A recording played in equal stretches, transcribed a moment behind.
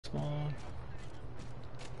spawn.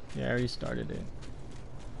 Yeah, I already started it.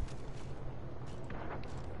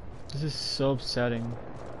 This is so upsetting.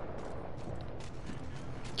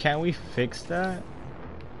 Can't we fix that?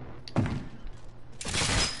 I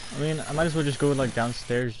mean, I might as well just go like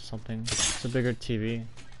downstairs or something. It's a bigger TV.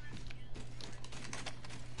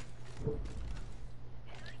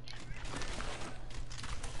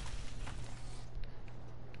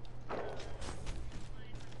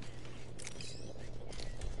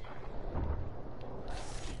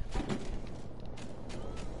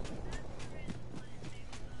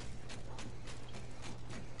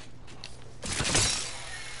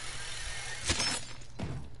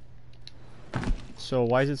 So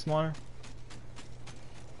why is it smaller?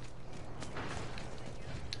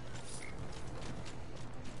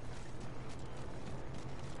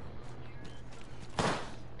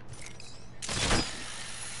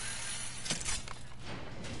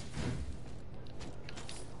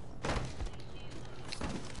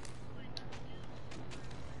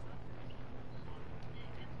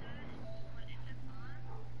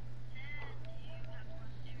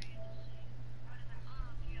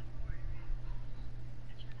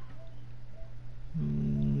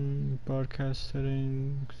 Broadcast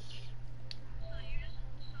settings.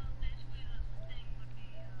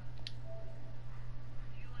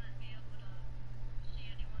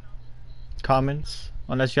 Comments,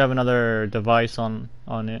 unless you have another device on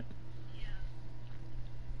it.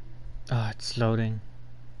 Ah, it's loading.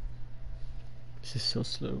 This is so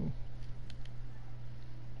slow.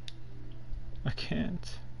 I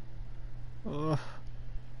can't. Ugh.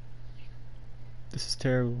 This is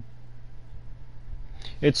terrible.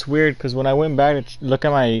 It's weird because when I went back to look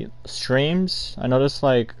at my streams, I noticed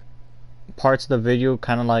like parts of the video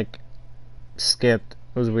kind of like skipped.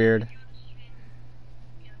 It was weird.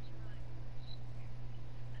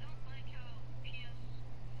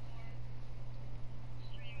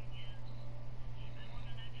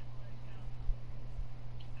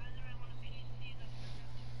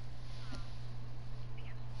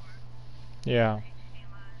 Yeah.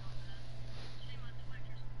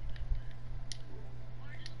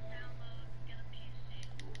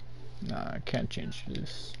 Nah, I can't change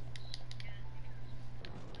this.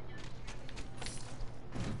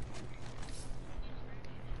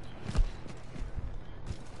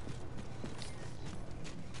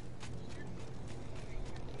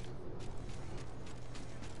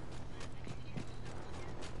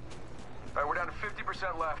 Alright, we're down to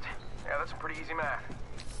 50% left. Yeah, that's a pretty easy math.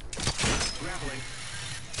 Grappling.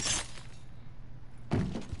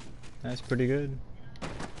 That's pretty good.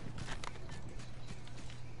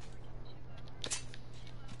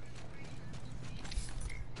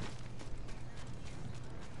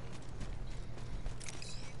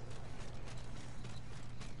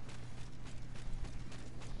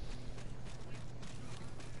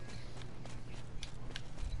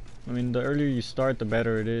 I mean, the earlier you start, the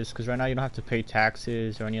better it is, because right now you don't have to pay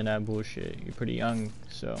taxes or any of that bullshit. You're pretty young,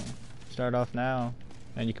 so start off now,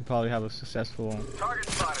 and you can probably have a successful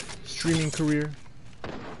streaming career.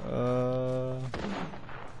 I'm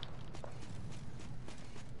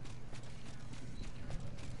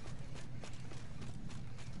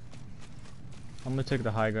gonna take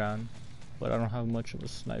the high ground, but I don't have much of a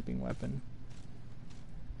sniping weapon.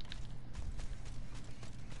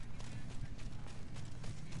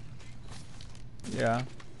 Yeah.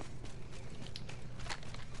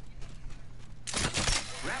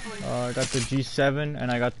 I got the G7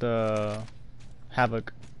 and I got the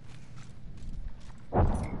Havoc.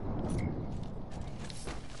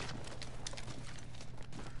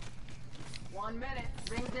 1 minute.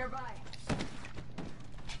 Rings nearby.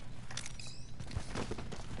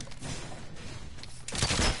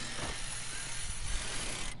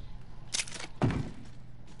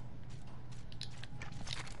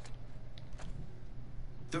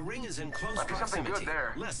 The ring is in close proximity.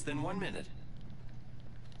 Less than 1 minute.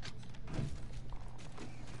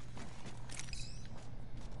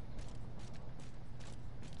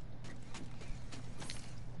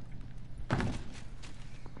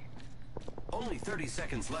 Only 30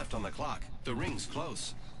 seconds left on the clock. The ring's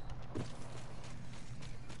close.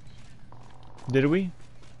 Did we?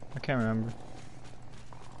 I can't remember.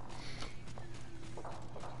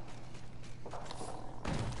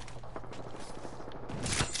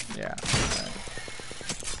 Yeah.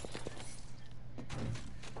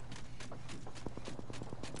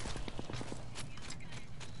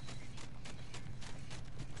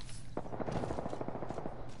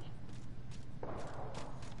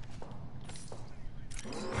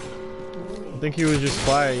 I think he was just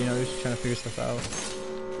quiet, you know, he was just trying to figure stuff out.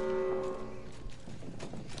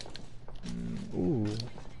 Ooh.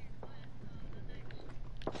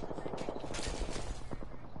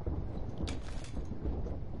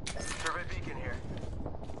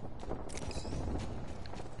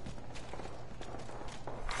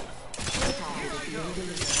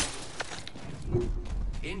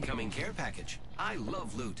 Incoming care package. I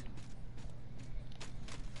love loot.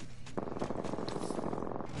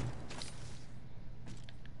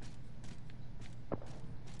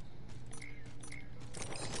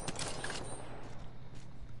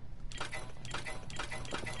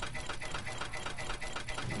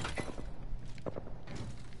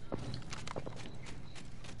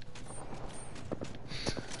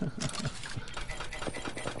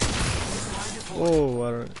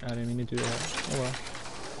 Oh, I didn't mean to do that. Oh well.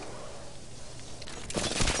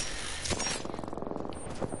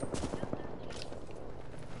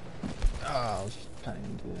 Oh, I was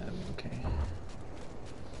planning to do that. Okay.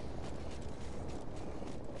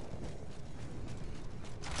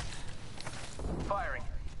 Firing.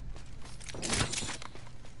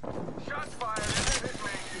 Shots fired.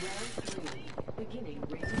 It hit me. Beginning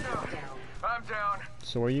ring countdown. I'm down.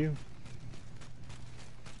 So are you?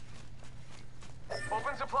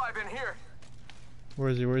 Open supply bin here. Where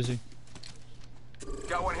is he? Where is he?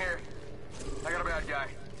 Got one here. I got a bad guy.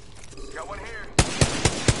 Got one here.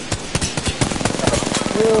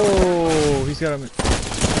 Oh, he's got him.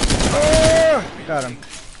 Oh, got him.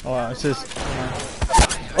 Oh, wow, it's just.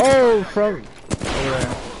 Oh, from over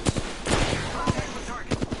there.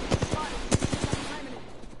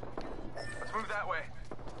 Let's move that way.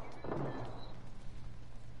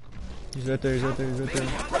 He's right there. He's right there. He's right there.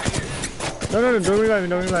 No, don't revive me.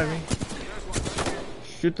 Don't revive me.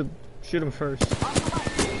 Shoot him first.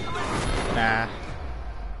 Nah.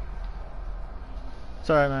 It's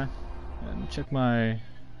alright, man. Let me check my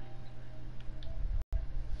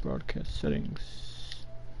broadcast settings.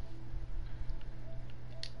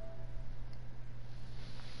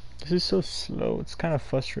 This is so slow. It's kind of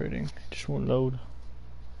frustrating. It just won't load.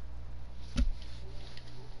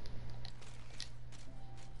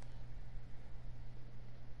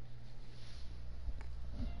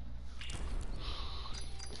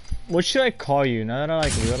 What should I call you now that I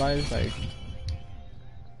like realize like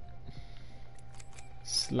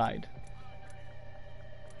slide?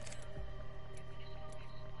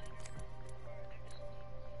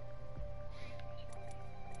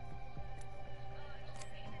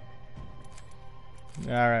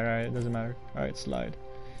 Alright, it doesn't matter. Alright, slide.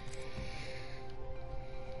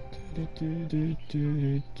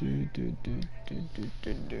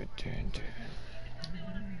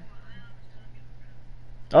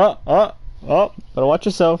 Oh, better watch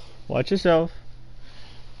yourself. Watch yourself.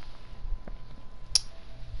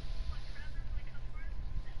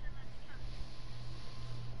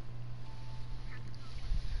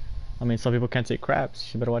 I mean, some people can't take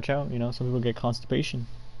craps. You better watch out, you know, some people get constipation.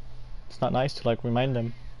 It's not nice to like remind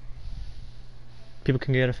them. People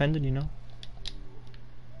can get offended, you know.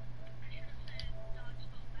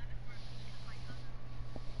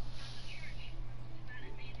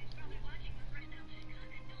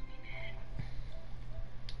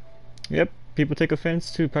 Yep, people take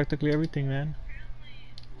offense to practically everything, man.